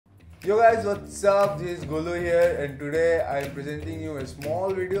Yo guys, what's up? This is Golu here, and today I am presenting you a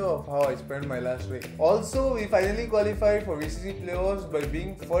small video of how I spent my last week. Also, we finally qualified for VCC playoffs by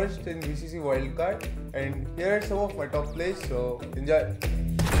being first in VCC wildcard, and here are some of my top plays, so enjoy.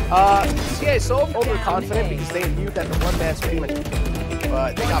 CA is so overconfident because they knew that the one-man stream and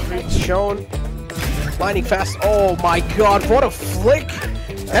they got pretty shown. Lining fast. Oh my god, what a flick!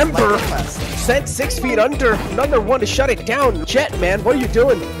 Ember sent 6 feet under, another one to shut it down. Jet, man, what are you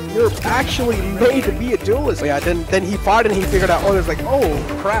doing? You're actually made to be a duelist. But yeah, then he fought and he figured out, oh, there's like, oh,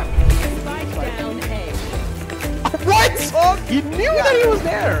 crap. What? He knew that he was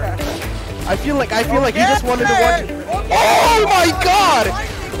there. I feel like he just wanted to watch it. Oh my god!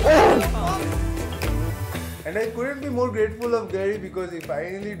 Oh. And I couldn't be more grateful of Gary because he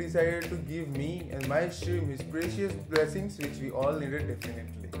finally decided to give me and my stream his precious blessings, which we all needed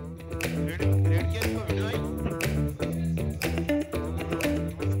definitely.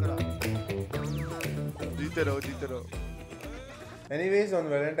 Anyways, on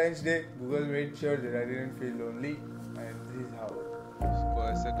Valentine's Day, Google made sure that I didn't feel lonely, and this is how. इसको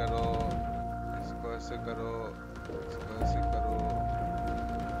ऐसे करो, इसको ऐसे करो, इसको ऐसे करो,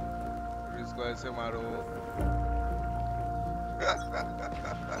 इसको ऐसे मारो.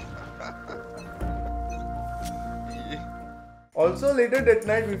 Also, later that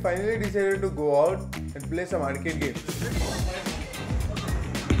night, we finally decided to go out and play some arcade games.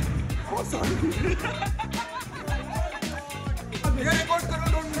 Oh, sorry.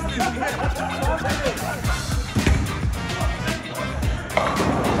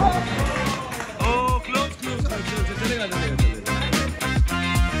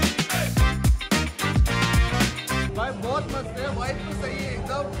 भाई बहुत मस्त है, वाइब तो सही है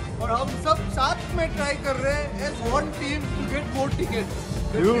एकदम, और हम सब साथ में ट्राई कर रहे हैं as one team to get more tickets.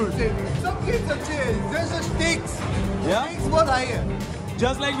 सब गेम्स अच्छे हैं, just the stakes. Stakes बहुत high है.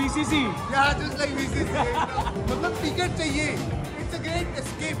 Just like VCC. Yeah, just like VCC. मतलब टिकट चाहिए. It's a great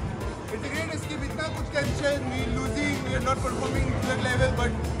escape. It's a great escape. इतना कुछ tension, we losing, we are not performing to that level,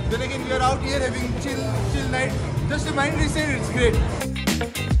 but then again we are out here having chill night. Just a mind reset, it's great.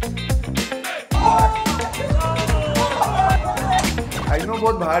 I know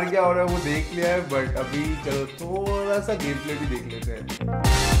बहुत बाहर क्या हो रहा है वो देख लिया है, बट अभी चलो थोड़ा सा गेम प्ले भी देख लेते हैं.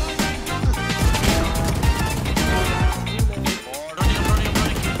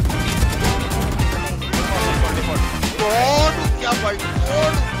 क्या भाई?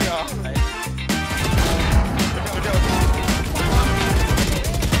 क्या?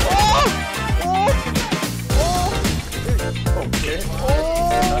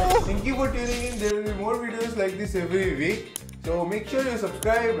 Thank you for tuning in. There will be more videos like this every week. So make sure you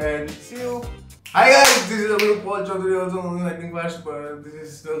subscribe and see you. Hi guys, this is Abhishek Paul Chaudhary, also known as Lightning Fast. This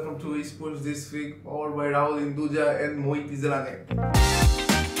is welcome to esports this week, powered by Rahul Hinduja and Mohit Izrane.